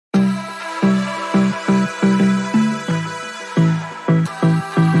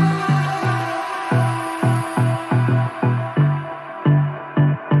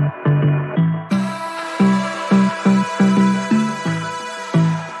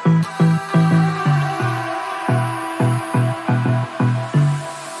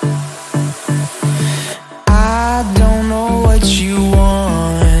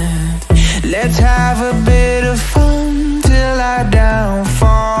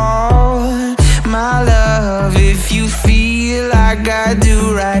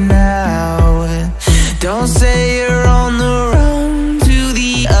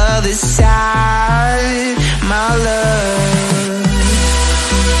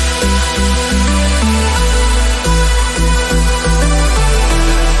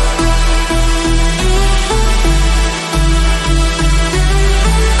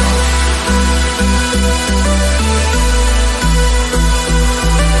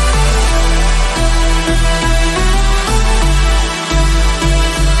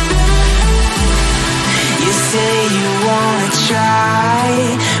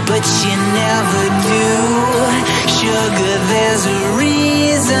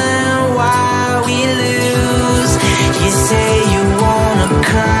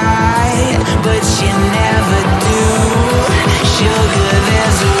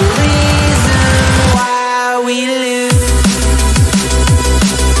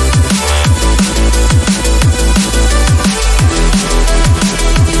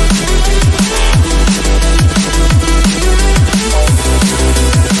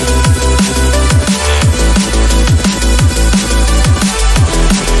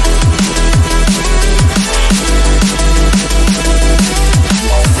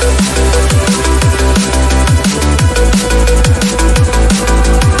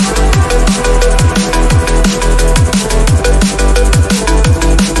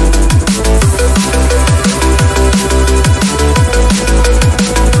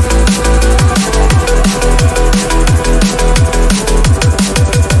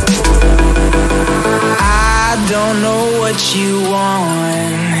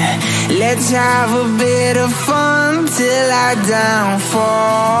want. Let's have a bit of fun till I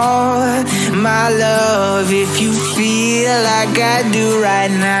downfall. My love, if you feel like I do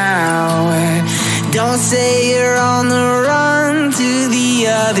right now, don't say you're on the run to the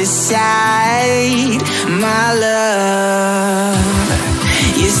other side. My love,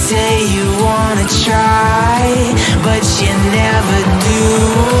 you say you wanna try, but you never do.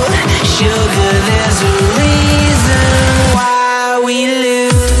 Sugar, there's a reason why we lose.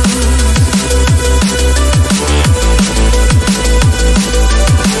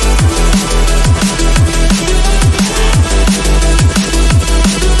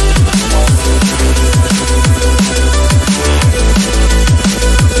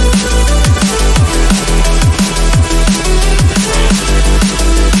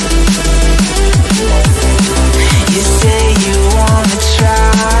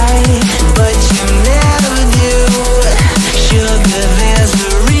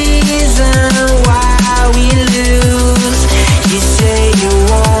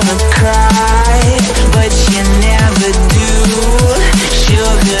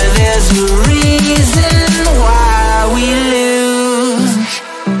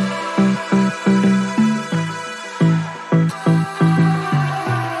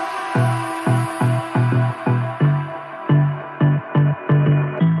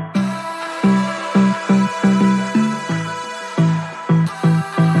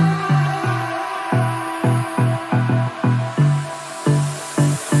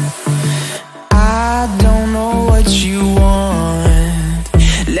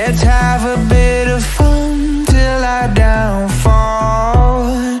 Let's have a bit of fun till I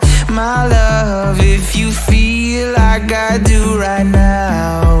downfall. My love, if you feel like I do right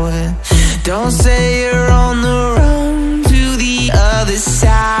now, don't say you're on the run to the other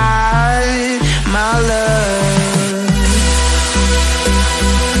side. My love,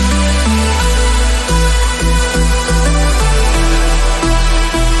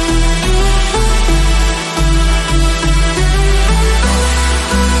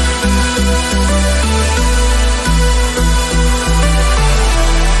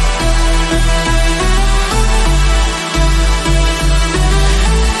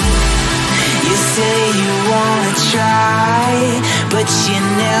 but you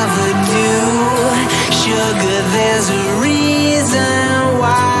never do. Sugar, there's a reason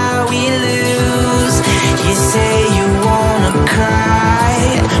why we lose. You say you wanna cry,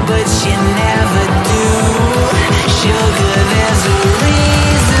 but you never do. Sugar, there's a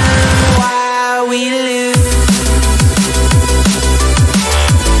reason why we lose.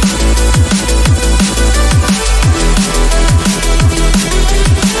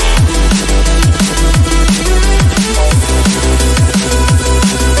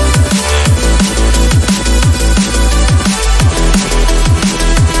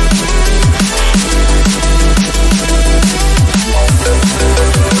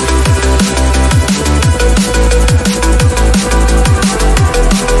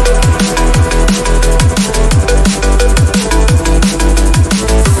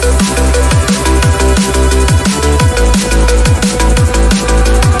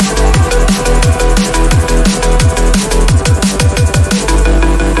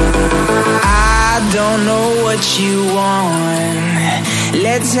 You want.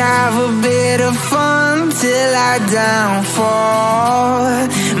 Let's have a bit of fun till I downfall.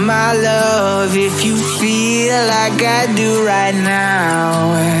 My love, if you feel like I do right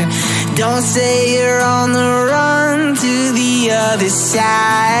now, don't say you're on the run to the other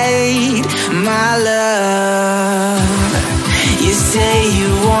side. My love, you say you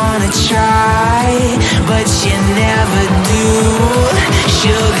wanna try, but you never do.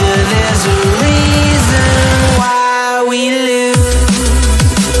 Sugar, there's a reason why we lose.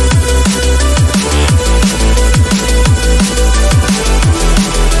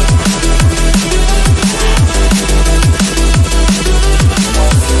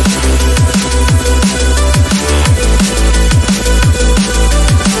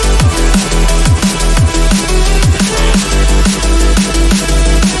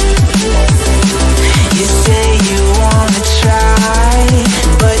 You say you wanna try,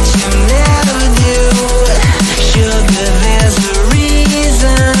 but you never do.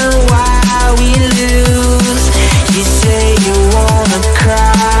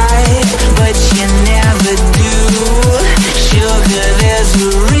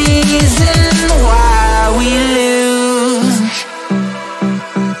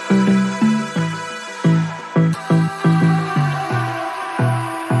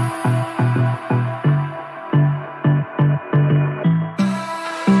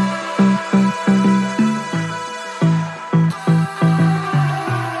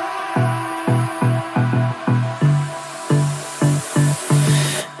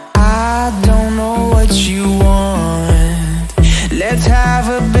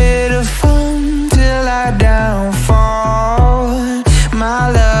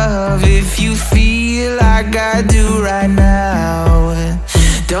 you feel like I do right now.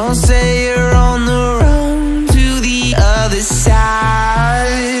 Don't say you're on the run to the other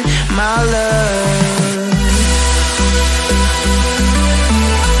side, my love.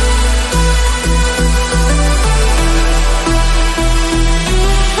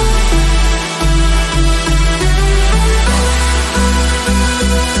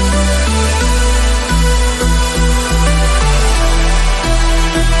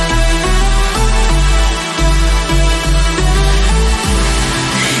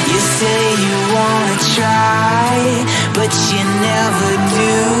 But you never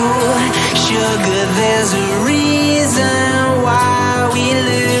do. Sugar, there's a reason why we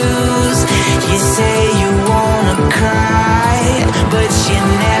lose. You say you wanna cry, but you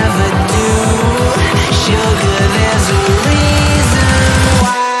never do. Sugar, there's a reason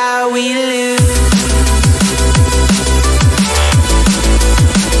why we lose.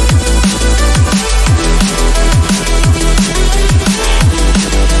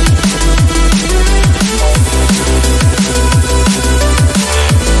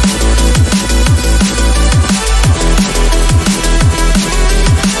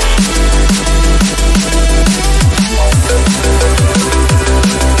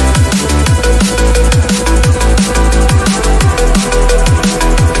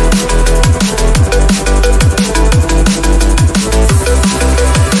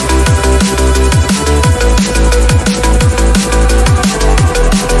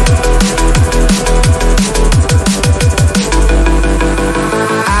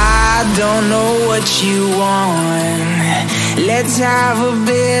 You want. Let's have a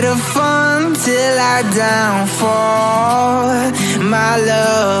bit of fun till I downfall, my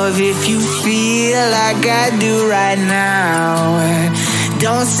love. If you feel like I do right now,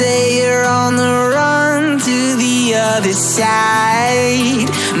 don't say you're on the run to the other side,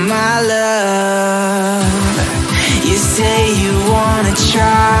 my love. You say you wanna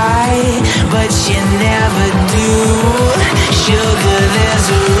try, but you never do. Sugar, there's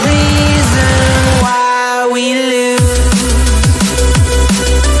a reason why we lose.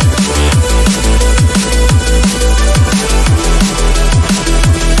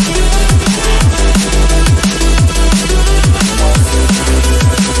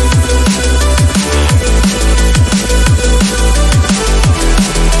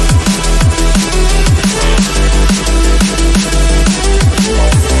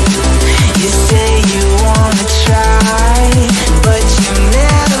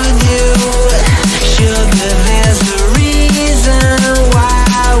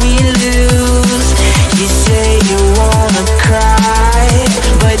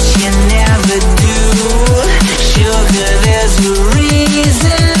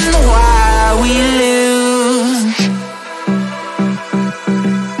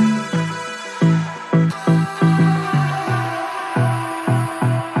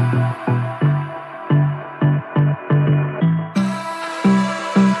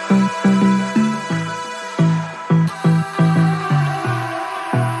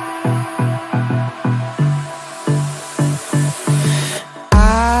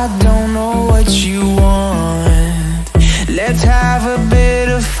 Let's have a bit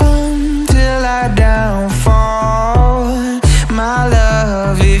of fun till I downfall, my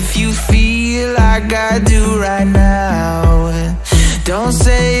love. If you feel like I do right now, don't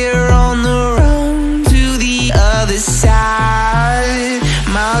say you're on the run to the other side,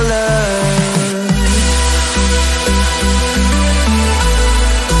 my love.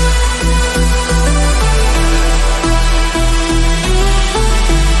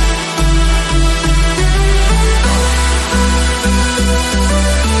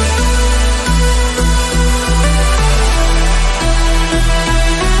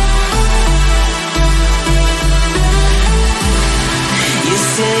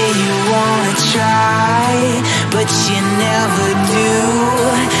 But you never do.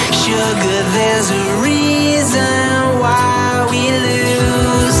 Sugar, there's a reason why we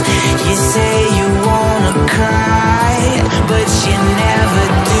lose. You say you wanna cry, but you never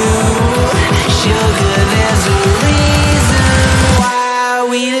do. Sugar, there's a reason why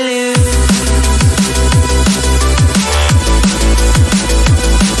we lose.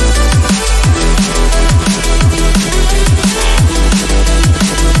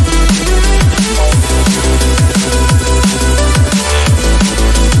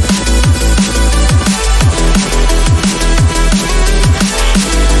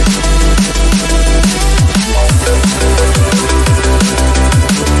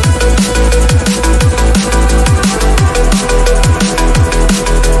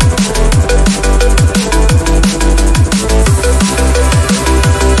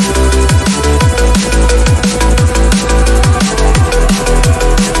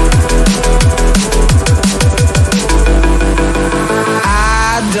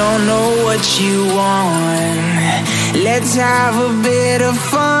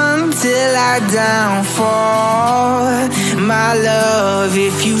 till I downfall. My love,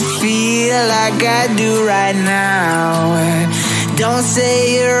 if you feel like I do right now, don't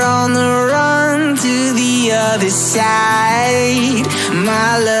say you're on the run to the other side.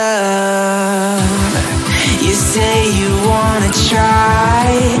 My love, you say you wanna try,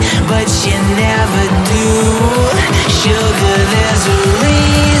 but you never do. Sugar, there's a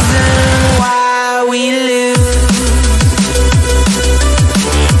reason why we lose.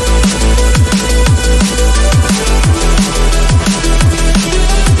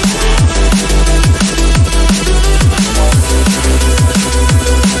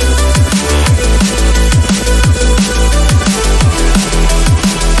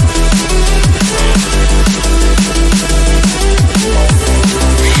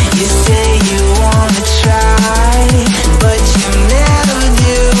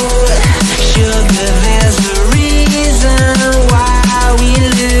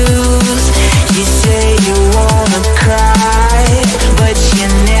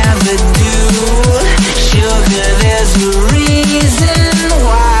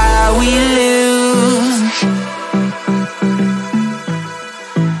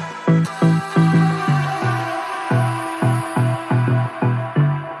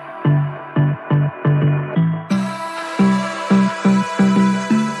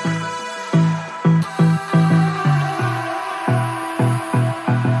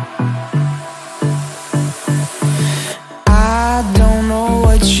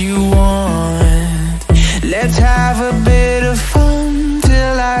 Let's have a bit of fun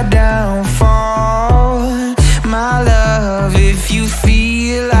till I downfall. My love, if you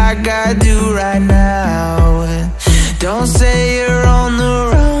feel like I do right now, don't say you're on the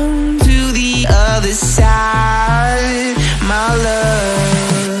run to the other side. My love,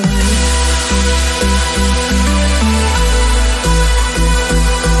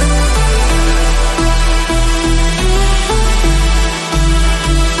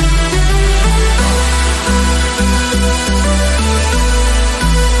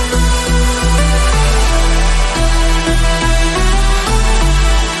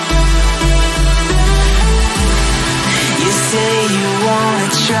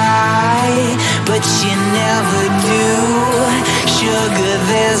 but you never do. Sugar,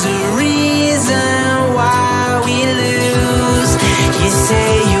 there's a reason why we lose. You say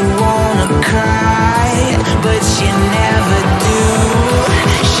you wanna cry, but you never do.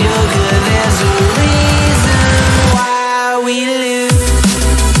 Sugar, there's a reason why we lose.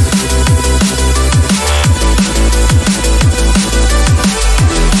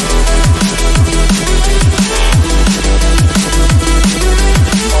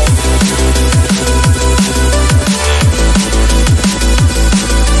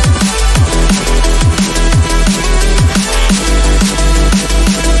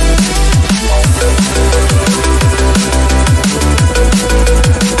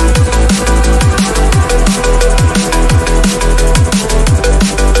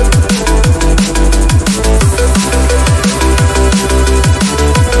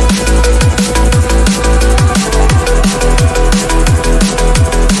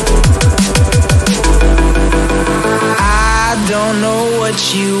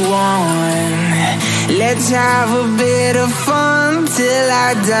 You want. Let's have a bit of fun till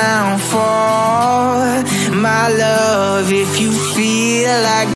I downfall. My love, if you feel like